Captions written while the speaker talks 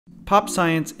Pop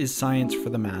science is science for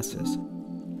the masses.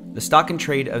 The stock and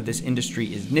trade of this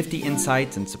industry is nifty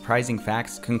insights and surprising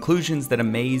facts, conclusions that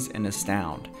amaze and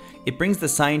astound. It brings the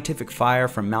scientific fire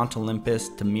from Mount Olympus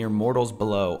to mere mortals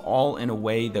below, all in a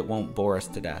way that won't bore us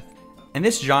to death. And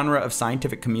this genre of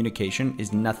scientific communication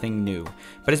is nothing new,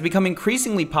 but has become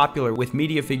increasingly popular with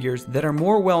media figures that are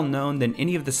more well known than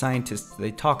any of the scientists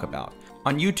they talk about.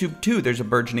 On YouTube too, there's a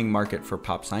burgeoning market for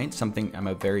pop science, something I'm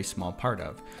a very small part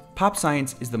of. Pop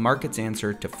science is the market's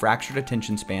answer to fractured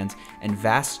attention spans and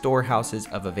vast storehouses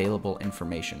of available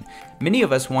information. Many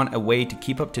of us want a way to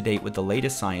keep up to date with the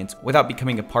latest science without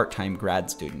becoming a part-time grad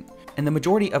student. And the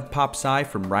majority of pop sci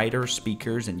from writers,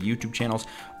 speakers, and YouTube channels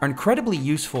are incredibly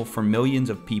useful for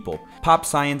millions of people. Pop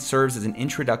science serves as an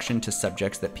introduction to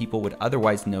subjects that people would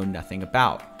otherwise know nothing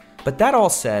about. But that all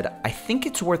said, I think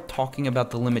it's worth talking about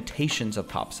the limitations of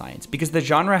pop science because the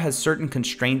genre has certain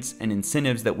constraints and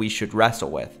incentives that we should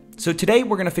wrestle with. So today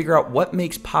we're going to figure out what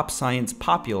makes pop science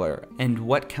popular and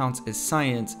what counts as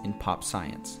science in pop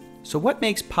science. So what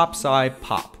makes pop sci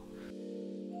pop?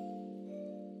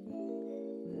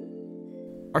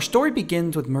 Our story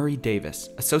begins with Murray Davis,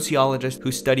 a sociologist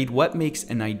who studied what makes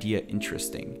an idea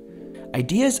interesting.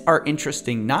 Ideas are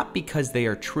interesting not because they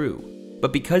are true,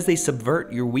 but because they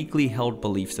subvert your weakly held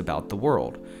beliefs about the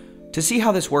world. To see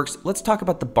how this works, let's talk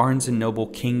about the Barnes & Noble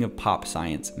king of pop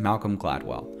science, Malcolm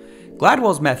Gladwell.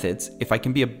 Gladwell's methods, if I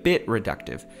can be a bit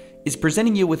reductive, is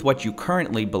presenting you with what you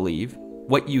currently believe,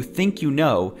 what you think you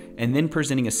know, and then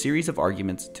presenting a series of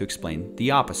arguments to explain the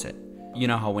opposite. You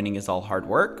know how winning is all hard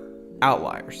work?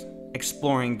 Outliers.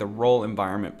 Exploring the role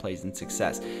environment plays in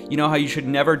success. You know how you should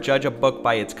never judge a book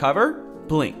by its cover?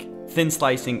 Blink. Thin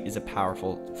slicing is a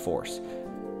powerful force.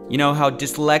 You know how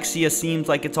dyslexia seems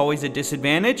like it's always a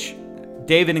disadvantage?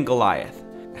 David and Goliath.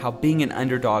 How being an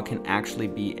underdog can actually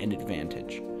be an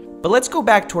advantage. But let's go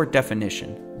back to our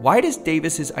definition. Why does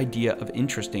Davis's idea of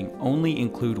interesting only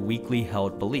include weakly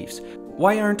held beliefs?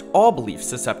 Why aren't all beliefs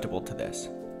susceptible to this?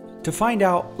 To find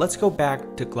out, let's go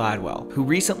back to Gladwell, who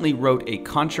recently wrote a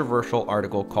controversial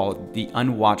article called The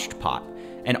Unwatched Pot,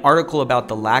 an article about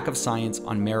the lack of science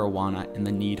on marijuana and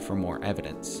the need for more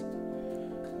evidence.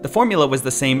 The formula was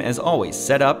the same as always: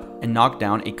 set up and knock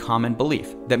down a common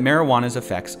belief that marijuana's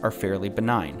effects are fairly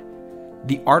benign.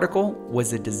 The article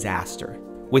was a disaster,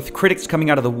 with critics coming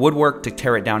out of the woodwork to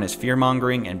tear it down as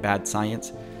fear-mongering and bad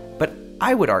science. But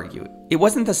I would argue it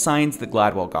wasn't the science that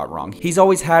Gladwell got wrong. He's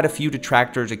always had a few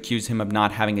detractors accuse him of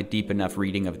not having a deep enough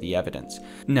reading of the evidence.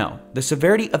 No, the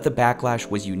severity of the backlash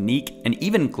was unique, and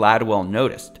even Gladwell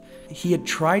noticed. He had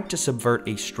tried to subvert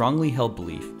a strongly held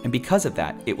belief, and because of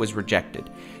that, it was rejected.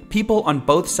 People on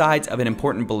both sides of an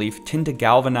important belief tend to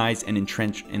galvanize and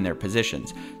entrench in their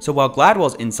positions. So while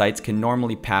Gladwell's insights can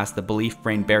normally pass the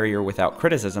belief-brain barrier without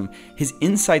criticism, his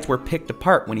insights were picked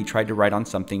apart when he tried to write on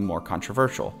something more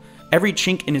controversial. Every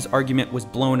chink in his argument was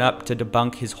blown up to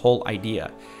debunk his whole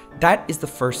idea. That is the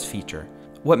first feature.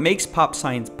 What makes pop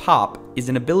science pop is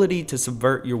an ability to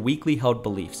subvert your weakly held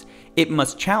beliefs. It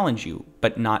must challenge you,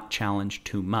 but not challenge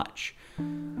too much.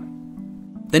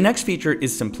 The next feature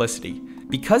is simplicity.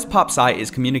 Because pop sci is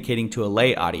communicating to a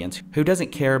lay audience who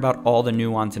doesn't care about all the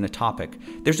nuance in a topic,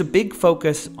 there's a big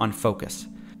focus on focus.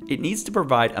 It needs to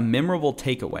provide a memorable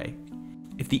takeaway.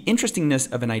 If the interestingness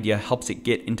of an idea helps it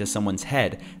get into someone's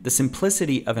head, the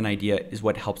simplicity of an idea is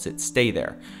what helps it stay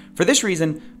there. For this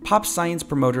reason, pop science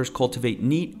promoters cultivate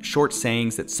neat, short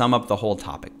sayings that sum up the whole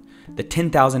topic. The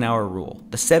 10,000-hour rule,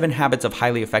 the 7 habits of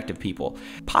highly effective people.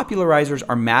 Popularizers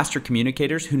are master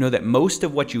communicators who know that most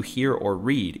of what you hear or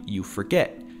read, you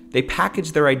forget. They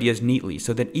package their ideas neatly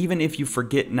so that even if you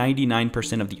forget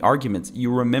 99% of the arguments,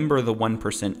 you remember the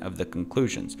 1% of the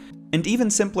conclusions. And even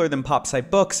simpler than pop sci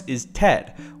books is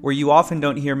TED, where you often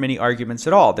don't hear many arguments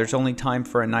at all. There's only time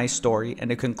for a nice story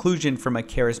and a conclusion from a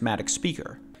charismatic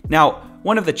speaker. Now,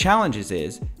 one of the challenges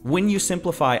is, when you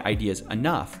simplify ideas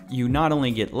enough, you not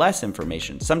only get less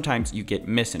information, sometimes you get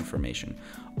misinformation.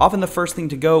 Often the first thing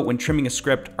to go when trimming a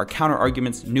script are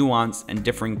counter-arguments, nuance, and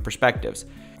differing perspectives.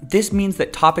 This means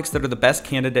that topics that are the best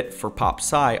candidate for pop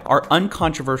sci are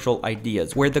uncontroversial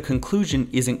ideas where the conclusion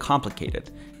isn't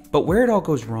complicated. But where it all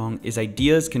goes wrong is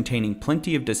ideas containing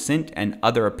plenty of dissent and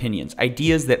other opinions,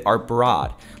 ideas that are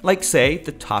broad, like say,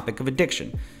 the topic of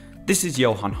addiction. This is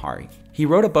Johann Hari. He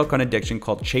wrote a book on addiction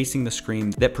called Chasing the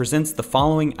Scream that presents the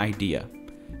following idea.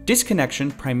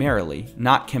 Disconnection primarily,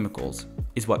 not chemicals,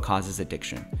 is what causes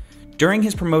addiction. During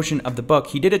his promotion of the book,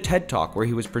 he did a TED Talk where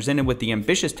he was presented with the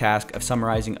ambitious task of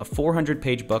summarizing a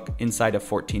 400-page book inside of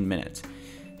 14 minutes.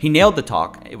 He nailed the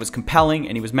talk, it was compelling,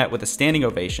 and he was met with a standing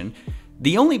ovation.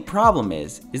 The only problem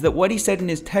is that what he said in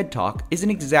his TED Talk isn't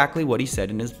exactly what he said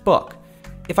in his book.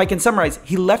 If I can summarize,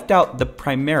 he left out the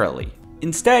primarily.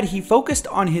 Instead, he focused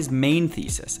on his main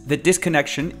thesis, that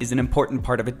disconnection is an important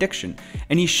part of addiction,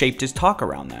 and he shaped his talk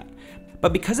around that.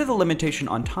 But because of the limitation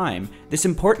on time, this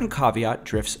important caveat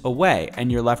drifts away,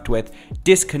 and you're left with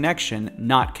disconnection,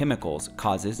 not chemicals,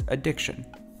 causes addiction.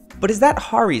 But is that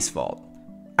Hari's fault?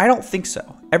 I don't think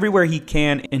so. Everywhere he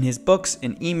can, in his books,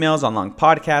 in emails, on long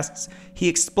podcasts, he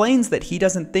explains that he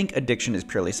doesn't think addiction is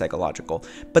purely psychological,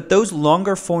 but those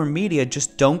longer form media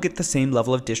just don't get the same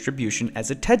level of distribution as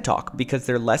a TED Talk because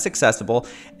they're less accessible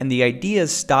and the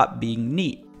ideas stop being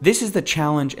neat. This is the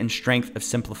challenge and strength of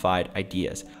simplified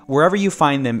ideas. Wherever you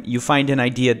find them, you find an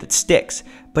idea that sticks,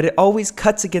 but it always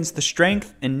cuts against the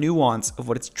strength and nuance of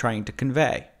what it's trying to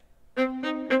convey.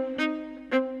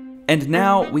 And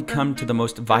now we come to the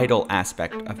most vital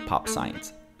aspect of pop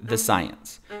science, the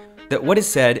science. That what is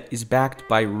said is backed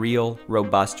by real,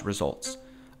 robust results.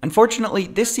 Unfortunately,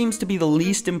 this seems to be the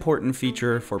least important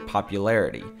feature for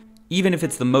popularity, even if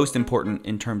it's the most important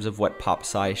in terms of what pop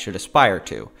sci should aspire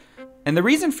to. And the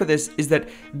reason for this is that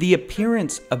the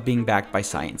appearance of being backed by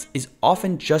science is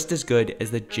often just as good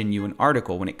as the genuine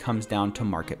article when it comes down to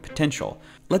market potential.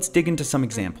 Let's dig into some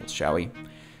examples, shall we?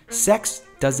 Sex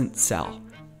doesn't sell.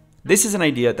 This is an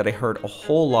idea that I heard a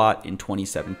whole lot in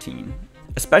 2017,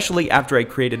 especially after I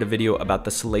created a video about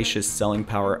the salacious selling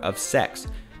power of sex.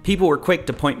 People were quick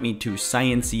to point me to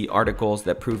science-y articles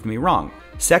that proved me wrong.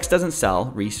 Sex doesn't sell,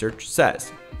 research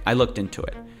says. I looked into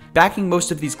it. Backing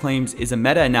most of these claims is a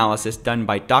meta-analysis done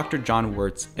by Dr. John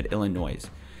Wirtz at Illinois.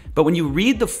 But when you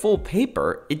read the full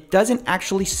paper, it doesn't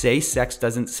actually say sex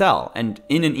doesn't sell. And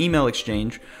in an email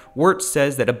exchange, Wirtz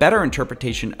says that a better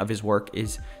interpretation of his work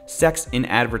is sex in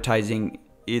advertising,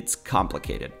 it's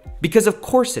complicated. Because of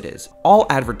course it is. All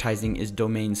advertising is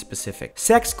domain specific.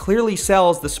 Sex clearly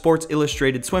sells the Sports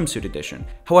Illustrated swimsuit edition.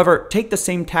 However, take the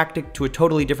same tactic to a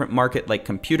totally different market like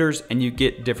computers and you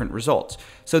get different results.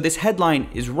 So this headline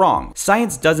is wrong.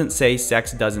 Science doesn't say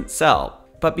sex doesn't sell,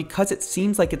 but because it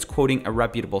seems like it's quoting a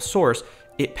reputable source,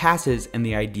 it passes and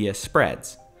the idea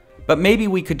spreads. But maybe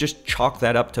we could just chalk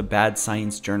that up to bad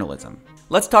science journalism.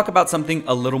 Let's talk about something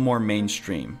a little more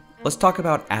mainstream. Let's talk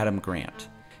about Adam Grant.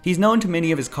 He's known to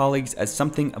many of his colleagues as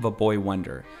something of a boy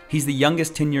wonder. He's the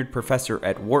youngest tenured professor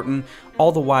at Wharton,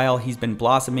 all the while he's been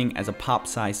blossoming as a pop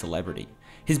sci celebrity.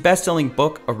 His best-selling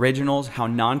book, Originals: How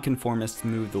Nonconformists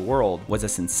Move the World, was a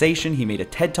sensation. He made a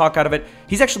TED Talk out of it.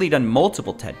 He's actually done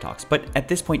multiple TED Talks, but at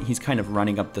this point he's kind of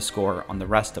running up the score on the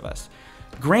rest of us.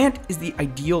 Grant is the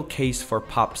ideal case for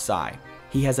pop sci.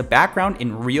 He has a background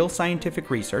in real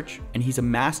scientific research, and he's a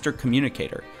master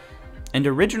communicator. And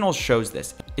Originals shows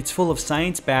this. It's full of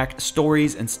science-backed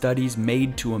stories and studies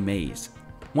made to amaze.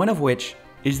 One of which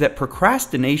is that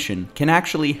procrastination can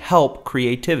actually help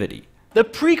creativity. The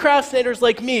precrastinators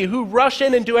like me who rush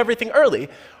in and do everything early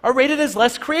are rated as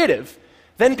less creative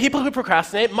than people who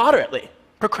procrastinate moderately.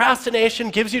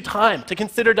 Procrastination gives you time to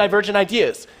consider divergent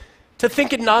ideas, to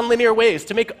think in nonlinear ways,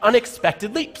 to make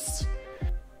unexpected leaps.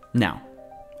 Now,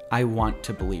 I want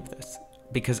to believe this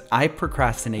because I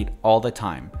procrastinate all the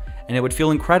time. And it would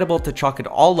feel incredible to chalk it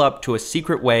all up to a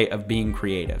secret way of being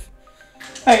creative.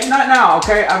 Hey, not now,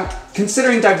 okay? I'm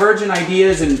considering divergent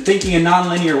ideas and thinking in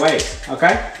non-linear ways,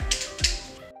 okay?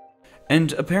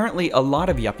 And apparently a lot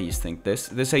of yuppies think this.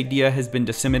 This idea has been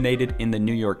disseminated in the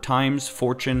New York Times,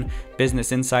 Fortune,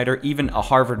 Business Insider, even a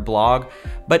Harvard blog.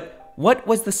 But what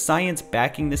was the science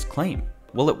backing this claim?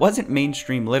 Well, it wasn't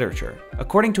mainstream literature.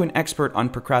 According to an expert on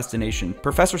procrastination,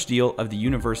 Professor Steele of the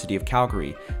University of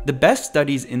Calgary, the best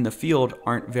studies in the field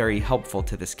aren't very helpful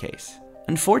to this case.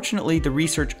 Unfortunately, the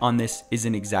research on this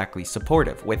isn't exactly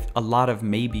supportive, with a lot of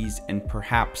maybes and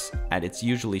perhaps at its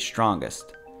usually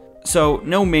strongest. So,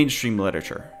 no mainstream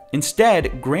literature.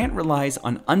 Instead, Grant relies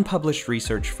on unpublished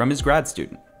research from his grad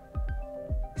student.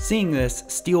 Seeing this,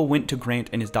 Steele went to Grant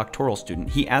and his doctoral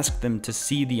student. He asked them to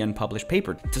see the unpublished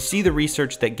paper, to see the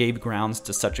research that gave grounds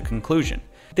to such a conclusion.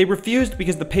 They refused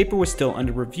because the paper was still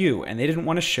under review and they didn't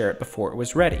want to share it before it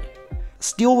was ready.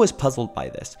 Steele was puzzled by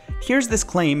this. Here's this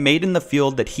claim made in the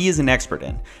field that he is an expert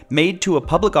in, made to a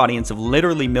public audience of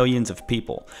literally millions of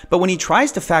people. But when he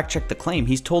tries to fact check the claim,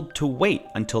 he's told to wait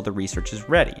until the research is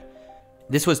ready.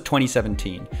 This was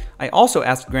 2017. I also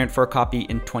asked Grant for a copy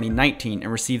in 2019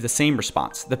 and received the same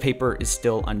response. The paper is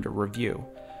still under review.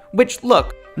 Which,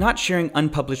 look, not sharing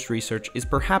unpublished research is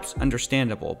perhaps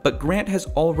understandable, but Grant has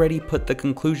already put the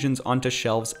conclusions onto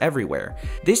shelves everywhere.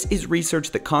 This is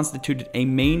research that constituted a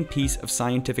main piece of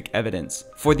scientific evidence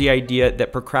for the idea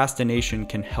that procrastination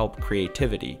can help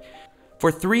creativity.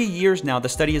 For 3 years now, the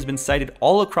study has been cited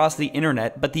all across the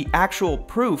internet, but the actual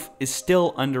proof is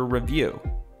still under review.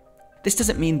 This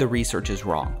doesn't mean the research is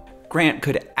wrong. Grant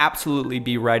could absolutely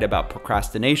be right about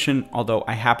procrastination, although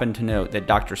I happen to note that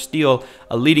Dr. Steele,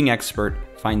 a leading expert,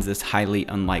 finds this highly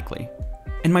unlikely.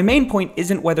 And my main point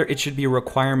isn't whether it should be a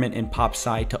requirement in pop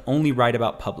sci to only write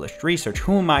about published research.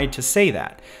 Who am I to say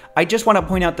that? I just want to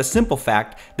point out the simple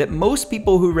fact that most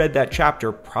people who read that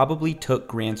chapter probably took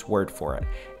Grant's word for it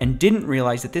and didn't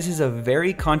realize that this is a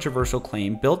very controversial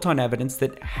claim built on evidence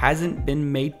that hasn't been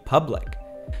made public.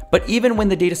 But even when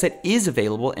the dataset is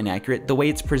available and accurate, the way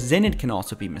it's presented can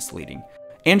also be misleading.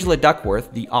 Angela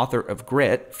Duckworth, the author of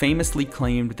Grit, famously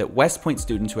claimed that West Point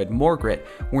students who had more grit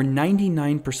were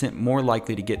 99% more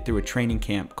likely to get through a training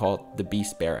camp called the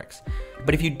Beast Barracks.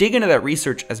 But if you dig into that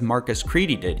research as Marcus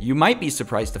Creedy did, you might be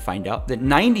surprised to find out that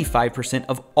 95%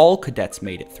 of all cadets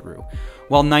made it through,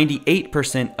 while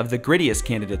 98% of the grittiest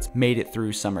candidates made it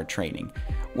through summer training.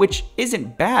 Which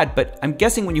isn't bad, but I'm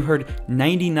guessing when you heard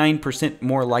 99%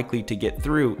 more likely to get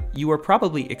through, you were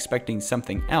probably expecting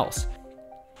something else.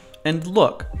 And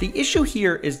look, the issue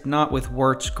here is not with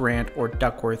Wirtz, Grant, or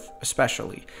Duckworth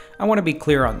especially. I want to be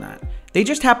clear on that. They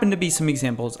just happen to be some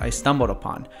examples I stumbled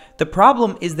upon. The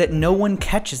problem is that no one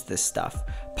catches this stuff.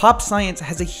 Pop science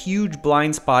has a huge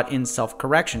blind spot in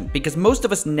self-correction because most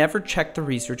of us never check the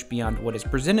research beyond what is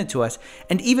presented to us,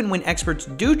 and even when experts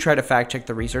do try to fact-check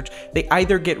the research, they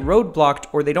either get roadblocked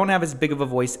or they don't have as big of a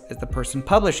voice as the person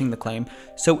publishing the claim,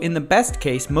 so in the best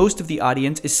case, most of the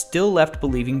audience is still left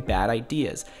believing bad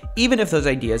ideas, even if those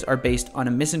ideas are based on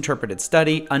a misinterpreted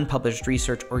study, unpublished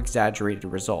research, or exaggerated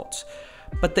results.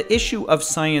 But the issue of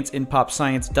science in pop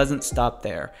science doesn't stop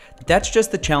there. That's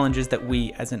just the challenges that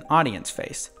we as an audience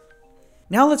face.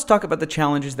 Now let's talk about the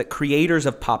challenges that creators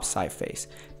of pop sci face,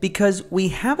 because we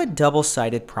have a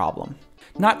double-sided problem.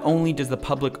 Not only does the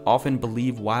public often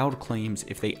believe wild claims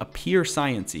if they appear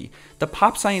science-y, the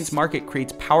pop science market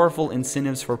creates powerful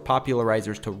incentives for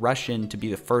popularizers to rush in to be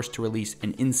the first to release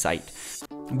an insight,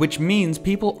 which means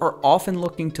people are often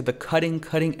looking to the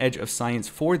cutting edge of science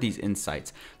for these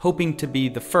insights, hoping to be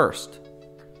the first.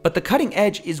 But the cutting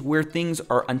edge is where things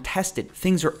are untested,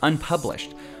 things are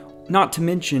unpublished. Not to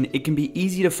mention, it can be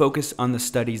easy to focus on the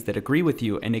studies that agree with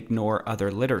you and ignore other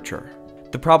literature.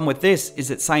 The problem with this is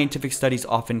that scientific studies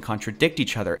often contradict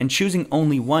each other, and choosing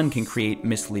only one can create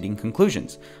misleading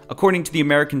conclusions. According to the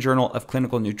American Journal of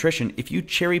Clinical Nutrition, if you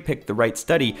cherry-pick the right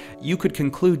study, you could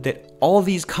conclude that all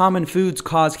these common foods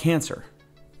cause cancer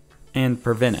and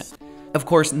prevent it. Of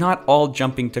course, not all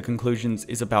jumping to conclusions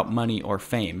is about money or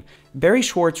fame. Barry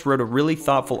Schwartz wrote a really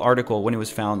thoughtful article when it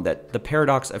was found that the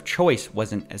paradox of choice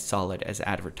wasn't as solid as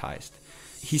advertised.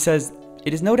 He says,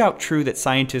 "It is no doubt true that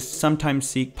scientists sometimes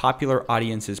seek popular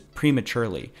audiences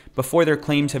prematurely, before their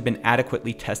claims have been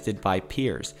adequately tested by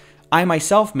peers. I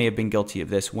myself may have been guilty of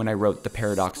this when I wrote The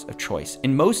Paradox of Choice.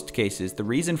 In most cases, the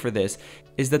reason for this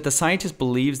is that the scientist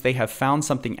believes they have found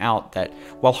something out that,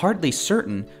 while hardly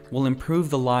certain, will improve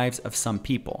the lives of some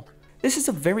people. This is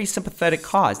a very sympathetic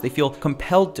cause they feel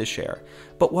compelled to share.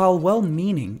 But while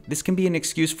well-meaning, this can be an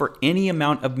excuse for any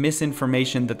amount of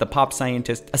misinformation that the pop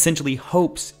scientist essentially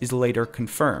hopes is later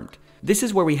confirmed. This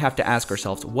is where we have to ask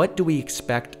ourselves, what do we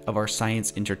expect of our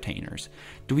science entertainers?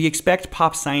 Do we expect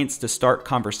pop science to start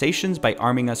conversations by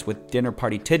arming us with dinner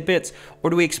party tidbits, or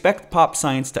do we expect pop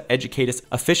science to educate us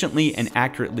efficiently and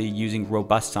accurately using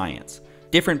robust science?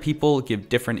 Different people give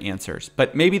different answers,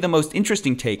 but maybe the most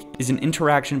interesting take is an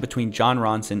interaction between Jon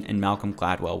Ronson and Malcolm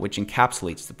Gladwell, which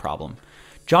encapsulates the problem.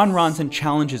 Jon Ronson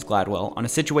challenges Gladwell on a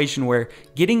situation where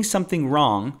getting something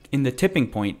wrong in the tipping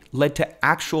point led to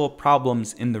actual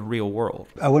problems in the real world.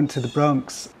 I went to the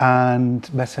Bronx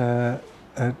and met a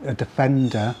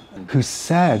defender who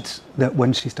said that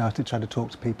when she started trying to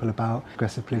talk to people about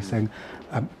aggressive policing,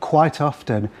 quite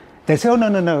often they say, oh,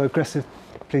 no, aggressive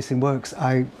policing works.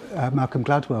 Malcolm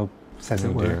Gladwell says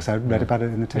it works. I read about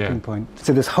it in the tipping point.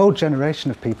 So this whole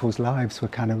generation of people's lives were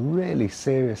kind of really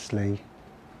seriously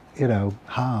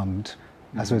harmed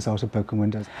as a result of broken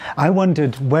windows. I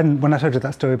wondered, when I told you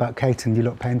that story about Kate and you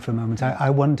looked pained for a moment, I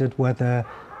wondered whether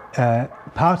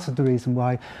part of the reason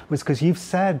why was because you've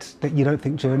said that you don't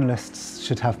think journalists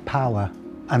should have power,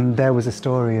 and there was a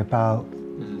story about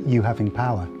you having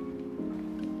power.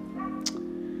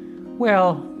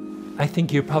 Well, I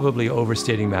think you're probably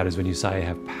overstating matters when you say I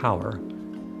have power.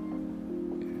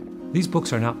 These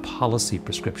books are not policy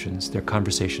prescriptions, they're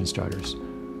conversation starters.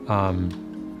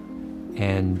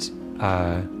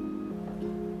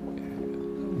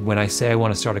 When I say I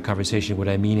want to start a conversation, what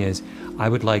I mean is I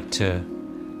would like to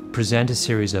present a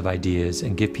series of ideas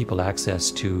and give people access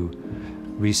to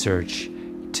research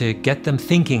to get them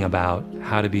thinking about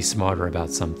how to be smarter about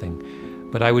something.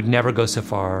 But I would never go so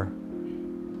far,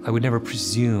 I would never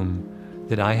presume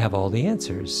that I have all the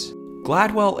answers.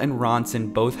 Gladwell and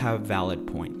Ronson both have valid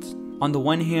points. On the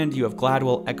one hand, you have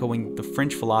Gladwell echoing the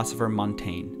French philosopher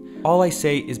Montaigne. All I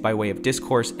say is by way of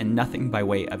discourse and nothing by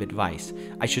way of advice.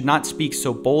 I should not speak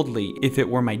so boldly if it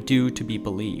were my due to be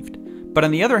believed. But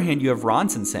on the other hand, you have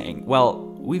Ronson saying, well,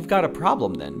 we've got a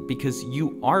problem then, because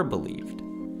you are believed.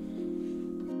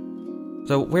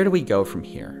 So where do we go from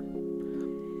here?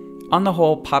 On the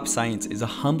whole, pop science is a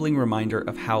humbling reminder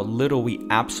of how little we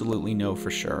absolutely know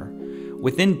for sure.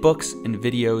 Within books and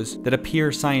videos that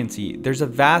appear science-y, there's a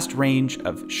vast range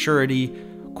of surety,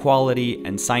 quality,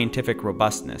 and scientific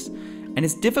robustness, and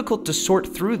it's difficult to sort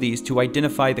through these to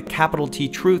identify the capital T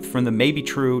truth from the maybe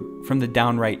true from the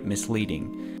downright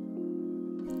misleading.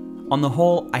 On the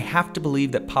whole, I have to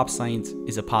believe that pop science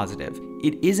is a positive.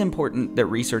 It is important that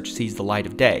research sees the light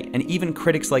of day, and even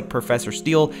critics like Professor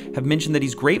Steele have mentioned that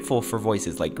he's grateful for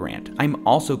voices like Grant. I'm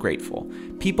also grateful.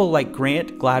 People like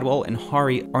Grant, Gladwell, and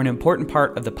Hari are an important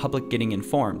part of the public getting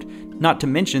informed. Not to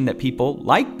mention that people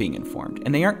like being informed,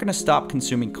 and they aren't going to stop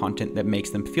consuming content that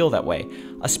makes them feel that way,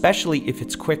 especially if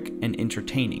it's quick and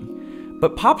entertaining.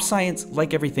 But pop science,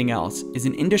 like everything else, is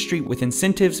an industry with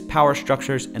incentives, power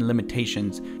structures, and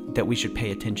limitations that we should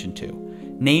pay attention to.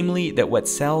 Namely, that what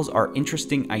sells are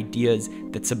interesting ideas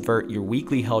that subvert your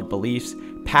weakly held beliefs,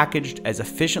 packaged as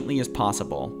efficiently as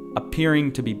possible,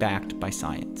 appearing to be backed by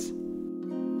science.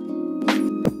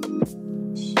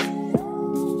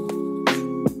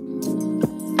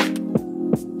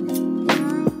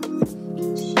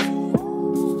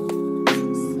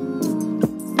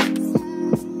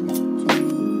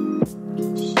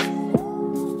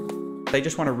 I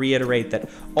just want to reiterate that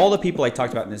all the people I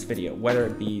talked about in this video, whether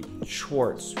it be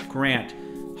Schwartz, Grant,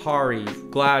 Hari,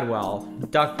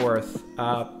 Gladwell, Duckworth,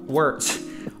 Wirtz,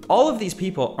 all of these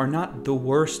people are not the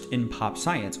worst in pop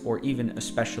science or even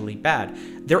especially bad.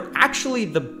 They're actually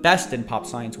the best in pop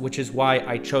science, which is why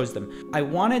I chose them. I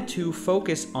wanted to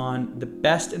focus on the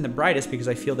best and the brightest because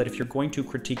I feel that if you're going to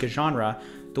critique a genre,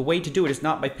 the way to do it is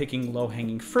not by picking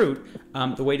low-hanging fruit.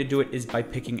 The way to do it is by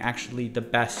picking actually the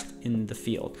best in the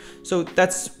field. So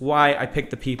that's why I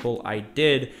picked the people I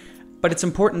did. But it's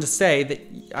important to say that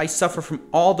I suffer from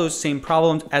all those same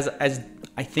problems as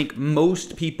I think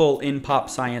most people in pop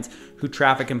science who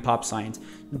traffic in pop science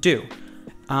do.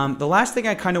 The last thing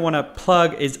I kind of want to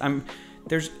plug is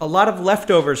there's a lot of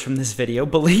leftovers from this video.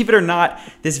 Believe it or not,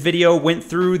 this video went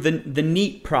through the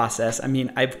neat process. I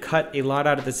mean, I've cut a lot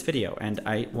out of this video and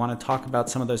I want to talk about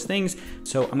some of those things.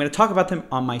 So I'm going to talk about them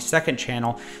on my second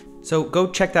channel. So go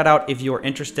check that out if you're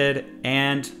interested.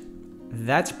 And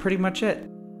that's pretty much it.